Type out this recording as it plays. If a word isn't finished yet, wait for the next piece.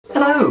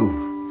Hello,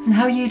 and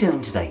how are you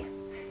doing today?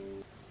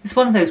 It's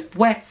one of those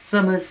wet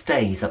summer's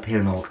days up here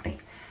in Orkney,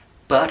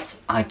 but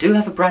I do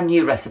have a brand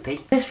new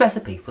recipe. This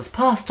recipe was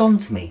passed on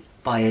to me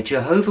by a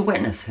Jehovah's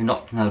Witness who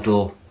knocked on our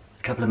door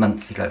a couple of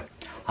months ago.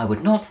 I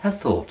would not have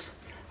thought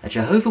a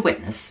Jehovah's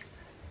Witness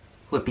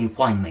would be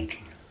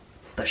winemaking,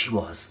 but she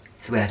was.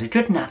 So we had a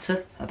good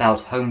natter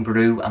about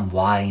homebrew and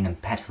wine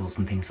and petals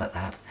and things like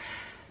that.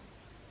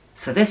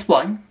 So this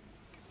wine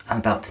I'm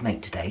about to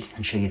make today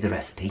and show you the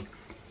recipe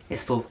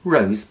is for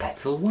rose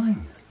petal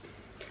wine.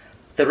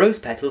 The rose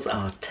petals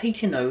are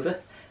taking over,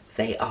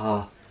 they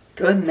are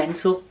going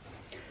mental,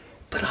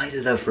 but I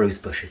love rose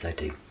bushes, I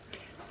do.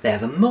 They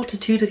have a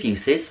multitude of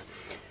uses.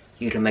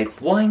 You can make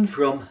wine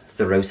from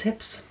the rose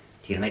hips,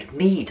 you can make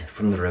mead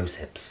from the rose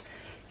hips,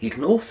 you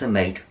can also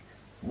make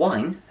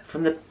wine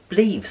from the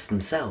leaves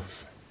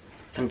themselves.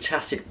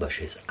 Fantastic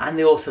bushes, and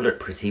they also look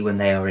pretty when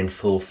they are in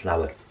full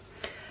flower.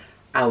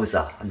 Ours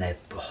are, and they're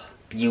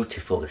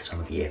beautiful this time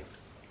of year.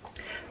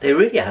 They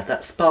really add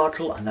that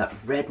sparkle and that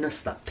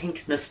redness, that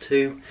pinkness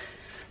to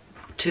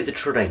the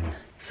terrain.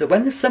 So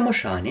when the sun was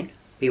shining,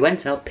 we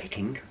went out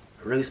picking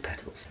rose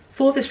petals.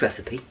 For this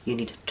recipe, you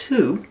need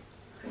 2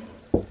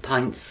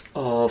 pints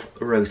of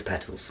rose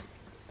petals.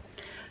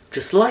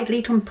 Just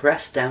lightly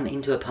compressed down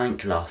into a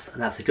pint glass,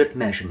 and that's a good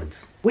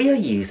measurement. We are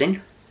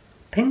using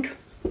pink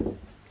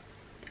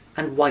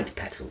and white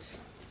petals.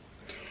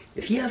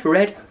 If you have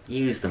red,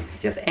 use them.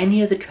 If you have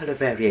any other colour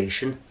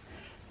variation,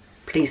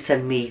 please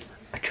send me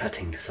a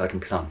cutting so I can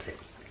plant it.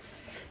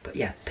 But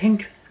yeah,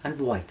 pink and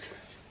white,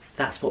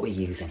 that's what we're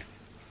using.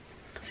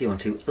 So you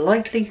want to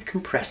lightly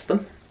compress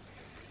them,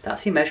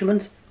 that's your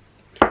measurement.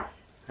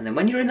 And then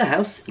when you're in the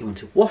house, you want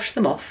to wash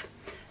them off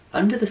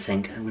under the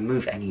sink and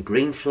remove any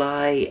green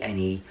fly,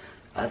 any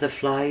other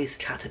flies,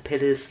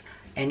 caterpillars,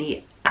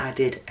 any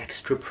added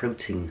extra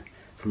protein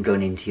from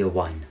going into your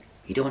wine.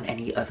 You don't want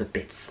any other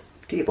bits,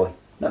 do you, boy?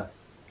 No.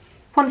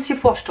 Once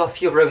you've washed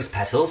off your rose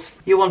petals,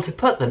 you want to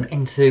put them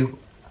into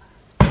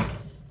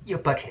your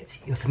buckets,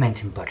 your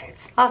fermenting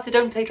buckets. As they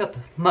don't take up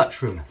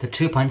much room, the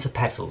 2 pints of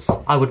petals,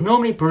 I would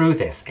normally brew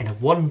this in a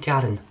 1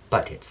 gallon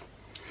bucket.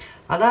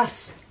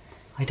 Alas,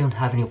 I don't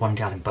have any 1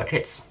 gallon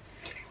buckets.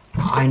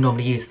 I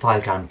normally use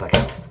 5 gallon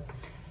buckets.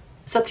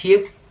 It's up to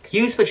you.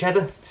 Use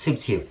whichever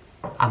suits you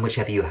and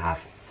whichever you have.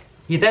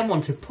 You then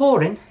want to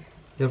pour in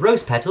your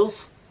rose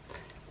petals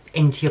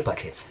into your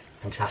bucket.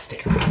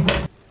 Fantastic.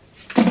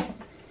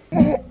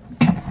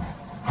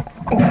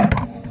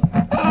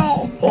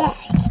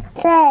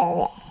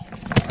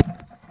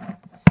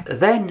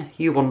 Then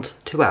you want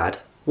to add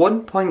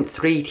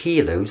 1.3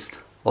 kilos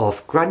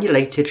of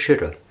granulated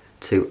sugar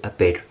to a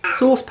big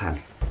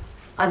saucepan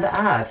and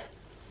add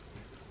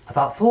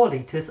about 4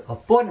 litres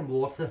of boiling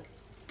water,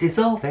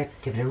 dissolve it,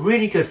 give it a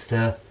really good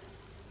stir,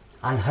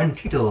 and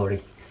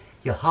hunky-dory,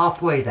 you're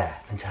halfway there.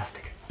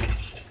 Fantastic.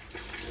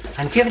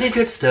 And give it a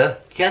good stir,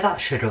 get that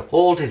sugar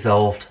all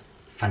dissolved.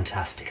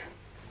 Fantastic.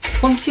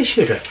 Once your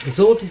sugar is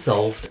all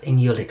dissolved in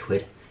your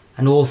liquid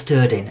and all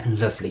stirred in and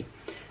lovely,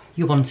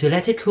 you want to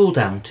let it cool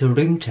down to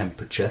room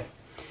temperature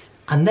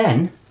and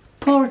then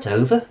pour it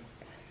over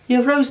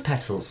your rose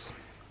petals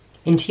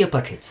into your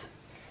bucket.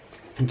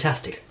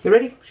 Fantastic. You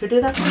ready? Should I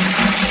do that?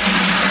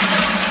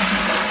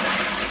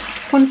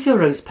 Once your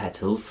rose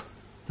petals,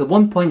 the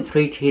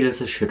 1.3 kilos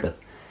of sugar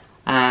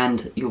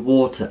and your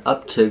water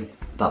up to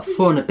about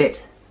 4 and a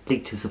bit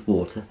litres of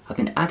water have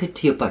been added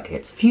to your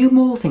bucket, a few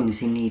more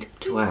things you need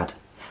to add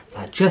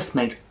that just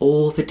make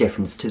all the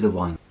difference to the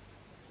wine.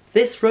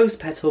 This rose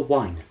petal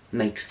wine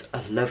makes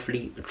a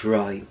lovely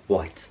dry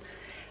white.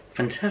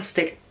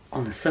 Fantastic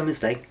on a summer's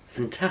day,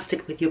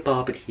 fantastic with your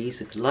barbecues,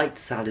 with light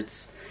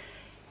salads.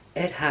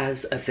 It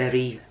has a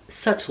very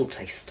subtle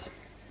taste.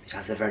 It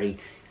has a very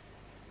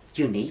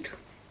unique,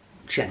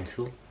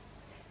 gentle,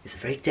 it's a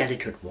very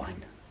delicate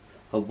wine.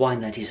 A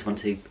wine that you just want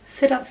to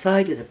sit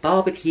outside with a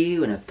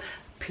barbecue and a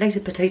plate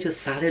of potato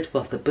salad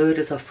whilst the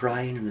burgers are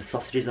frying and the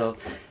sausages are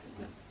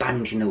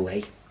banding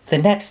away. The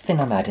next thing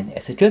I'm adding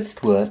is a good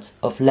squirt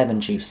of lemon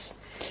juice.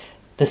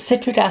 The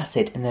citric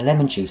acid in the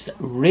lemon juice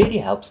really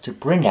helps to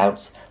bring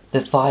out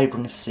the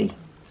vibrancy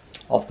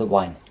of the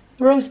wine.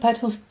 The rose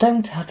petals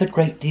don't have a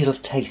great deal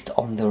of taste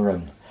on their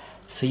own,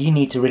 so you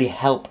need to really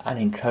help and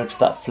encourage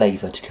that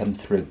flavour to come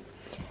through.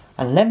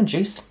 And lemon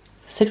juice,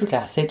 citric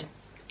acid,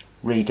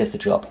 really does the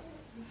job.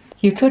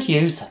 You could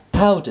use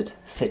powdered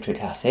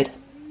citric acid,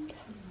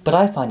 but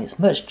I find it's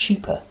much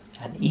cheaper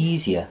and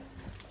easier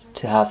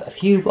to have a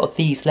few of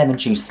these lemon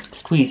juice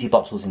squeezy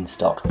bottles in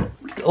stock.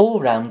 All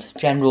round,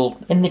 general,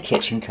 in the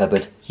kitchen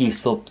cupboard,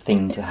 useful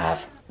thing to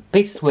have.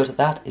 Big squirt of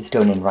that is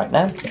going in right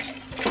now.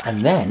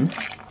 And then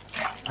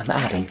I'm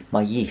adding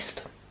my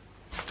yeast.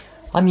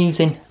 I'm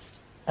using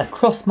a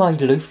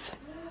CrossMyLoof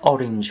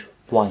orange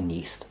wine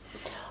yeast.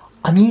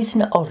 I'm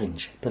using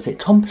orange because it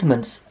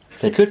complements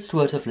the good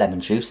squirt of lemon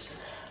juice,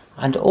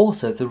 and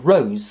also the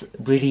rose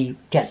really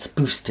gets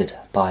boosted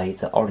by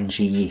the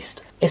orangey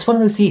yeast. It's one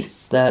of those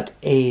yeasts that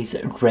is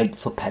great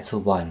for petal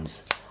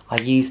wines. I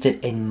used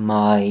it in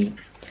my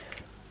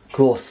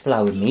gorse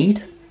flower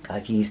mead,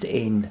 I've used it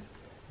in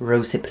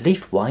rosehip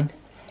leaf wine,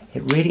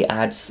 it really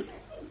adds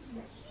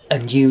a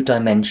new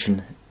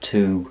dimension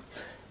to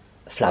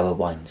flower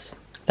wines.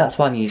 That's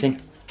why I'm using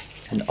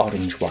an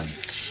orange wine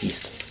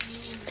yeast.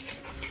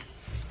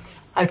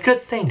 A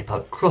good thing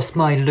about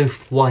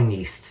CrossMyLoof wine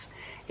yeasts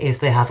is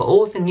they have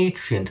all the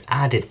nutrient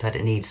added that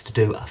it needs to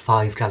do a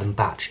 5-gallon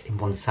batch in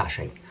one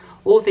sachet.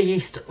 All the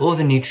yeast, all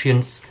the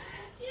nutrients,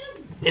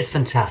 it's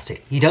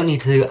fantastic. You don't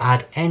need to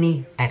add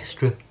any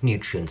extra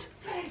nutrient.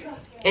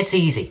 It's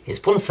easy,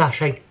 it's one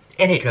sachet,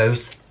 in it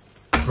goes,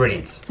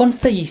 brilliant. Once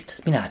the yeast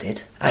has been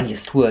added and your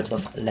squirt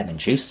of lemon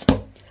juice,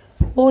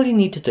 all you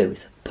need to do is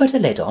put a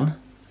lid on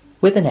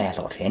with an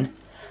airlock in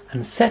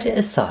and set it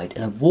aside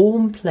in a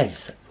warm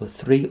place for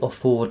 3 or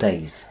 4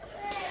 days.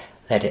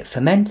 Let it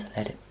ferment,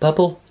 let it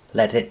bubble,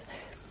 let it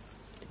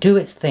do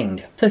its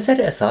thing. So set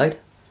it aside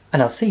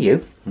and I'll see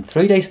you in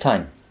 3 days'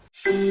 time.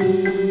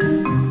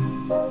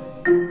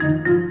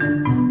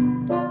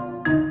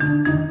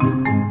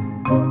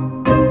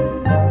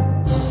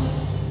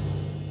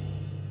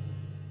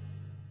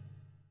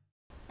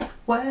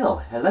 Well,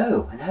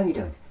 hello, and how are you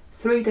doing?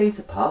 3 days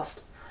have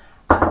passed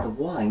and the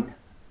wine,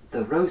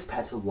 the rose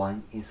petal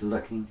wine, is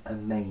looking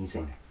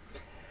amazing.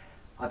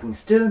 I've been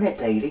stirring it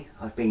daily.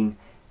 I've been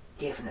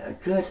giving it a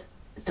good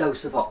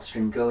dose of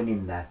oxygen going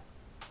in there.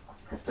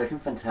 It's looking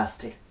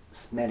fantastic,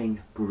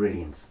 smelling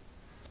brilliant.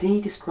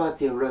 Dee described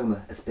the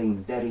aroma as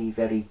being very,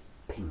 very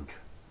pink.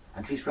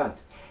 And she's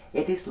right.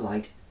 It is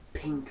like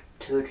pink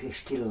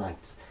Turkish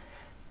delight.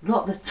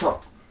 Not the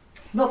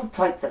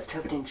type that's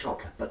covered in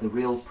chocolate, but the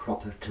real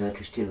proper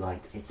Turkish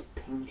delight. It's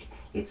pink,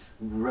 it's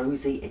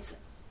rosy,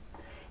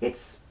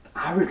 it's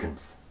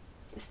arrogant.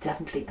 It's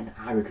definitely an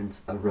arrogant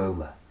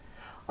aroma.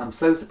 I'm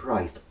so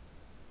surprised.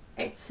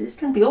 It's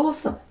going to be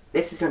awesome.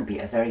 This is going to be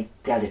a very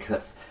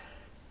delicate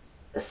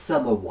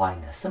summer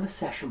wine, a summer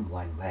session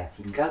wine where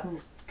you can go out in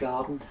the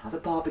garden, have a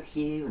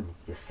barbecue and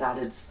your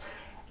salads.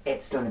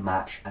 It's going to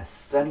match a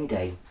sunny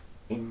day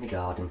in the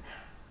garden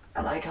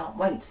and I can't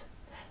wait.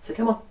 So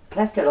come on,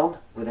 let's get on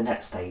with the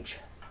next stage.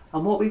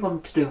 And what we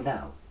want to do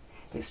now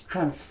is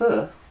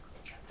transfer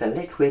the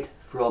liquid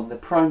from the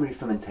primary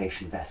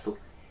fermentation vessel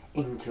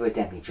into a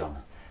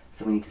demijohn.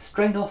 So we need to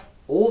strain off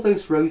all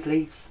those rose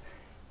leaves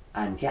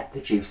and get the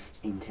juice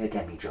into a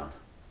demijohn.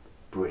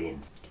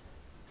 Brilliant.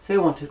 So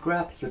you want to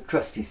grab your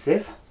trusty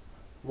sieve.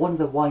 One of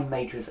the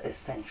winemaker's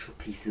essential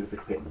pieces of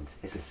equipment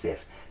is a sieve.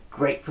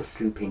 Great for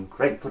scooping,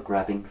 great for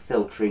grabbing,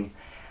 filtering,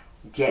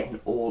 getting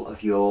all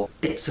of your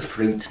bits of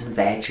fruit and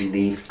veg and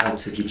leaves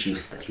out of your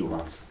juice that you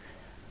want.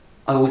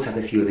 I always have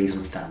a few of these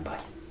on standby.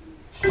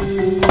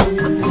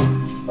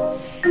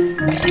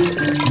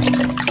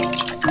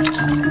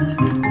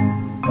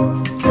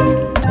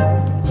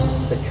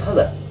 The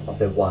colour of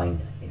the wine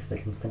is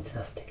looking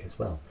fantastic as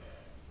well.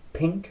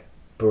 Pink,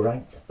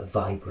 bright,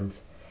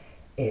 vibrant.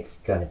 It's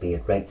going to be a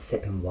great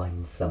sipping wine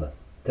in summer.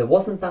 There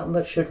wasn't that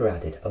much sugar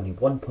added, only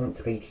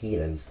 1.3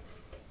 kilos.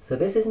 So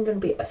this isn't going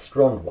to be a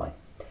strong wine.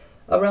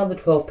 Around the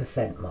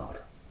 12%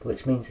 mark,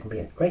 which means it can be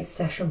a great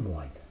session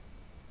wine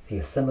for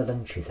your summer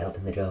lunches out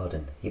in the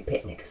garden, your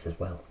picnics as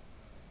well.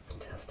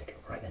 Fantastic.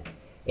 Right then,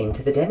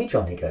 into the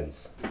demijohn it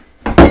goes.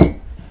 You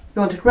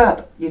want to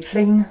grab your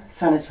clean,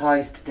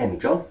 sanitised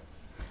demijohn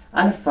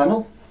and a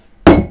funnel.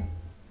 And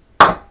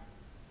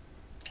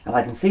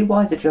I can see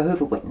why the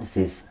Jehovah's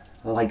Witnesses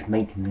like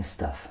making this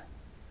stuff.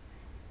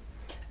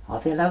 Are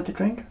they allowed to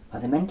drink? Are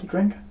they meant to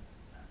drink?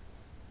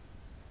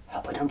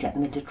 Hope I don't get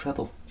them into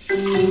trouble.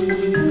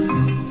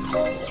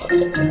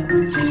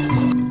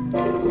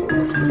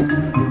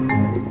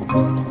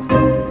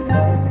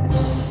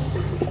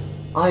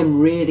 I'm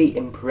really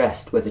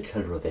impressed with the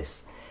colour of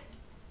this.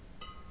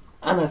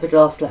 And I have a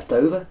glass left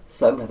over,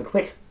 so I'm going to have a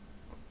quick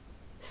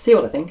see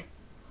what I think.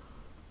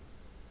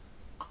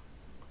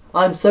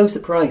 I'm so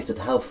surprised at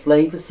how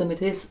flavoursome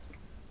it is.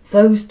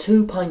 Those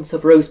 2 pints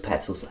of rose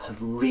petals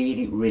have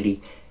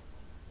really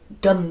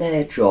done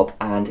their job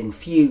and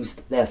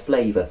infused their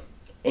flavour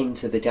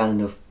into the gallon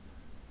of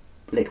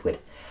liquid.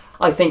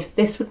 I think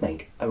this would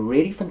make a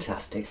really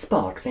fantastic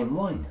sparkling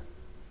wine,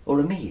 or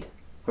a mead,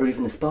 or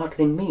even a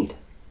sparkling mead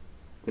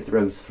with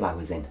rose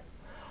flowers in.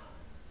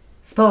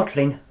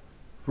 Sparkling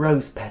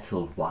rose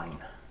petal wine.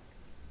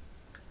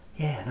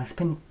 Yeah,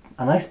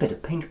 a nice bit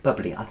of pink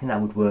bubbly. I think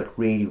that would work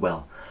really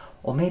well.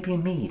 Or maybe a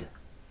mead,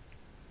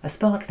 a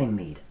sparkling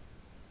mead.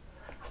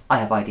 I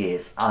have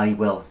ideas. I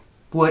will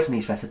work on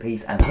these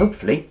recipes and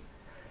hopefully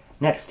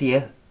next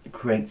year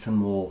create some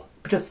more,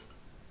 because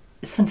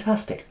it's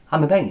fantastic.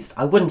 I'm amazed.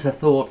 I wouldn't have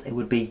thought it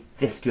would be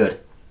this good,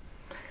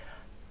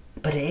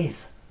 but it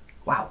is.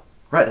 Wow.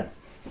 Right then,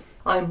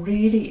 I'm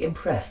really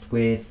impressed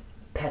with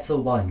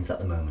petal wines at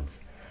the moment.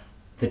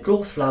 The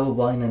gorse flower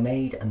wine I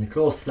made and the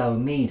gorse flower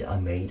mead I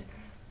made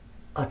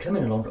are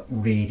coming along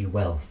really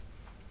well,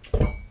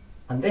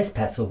 and this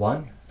petal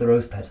wine, the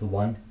rose petal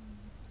wine,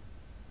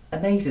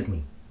 amazes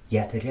me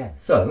yet again.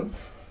 So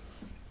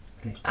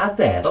add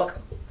there, look.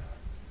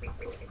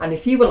 And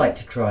if you would like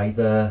to try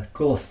the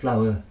gorse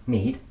flower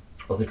mead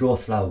or the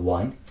gorse flower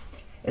wine,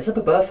 it's up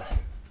above.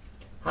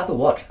 Have a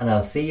watch and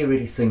I'll see you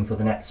really soon for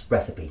the next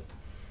recipe.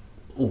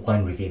 or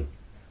wine review.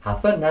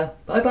 Have fun now.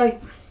 Bye bye.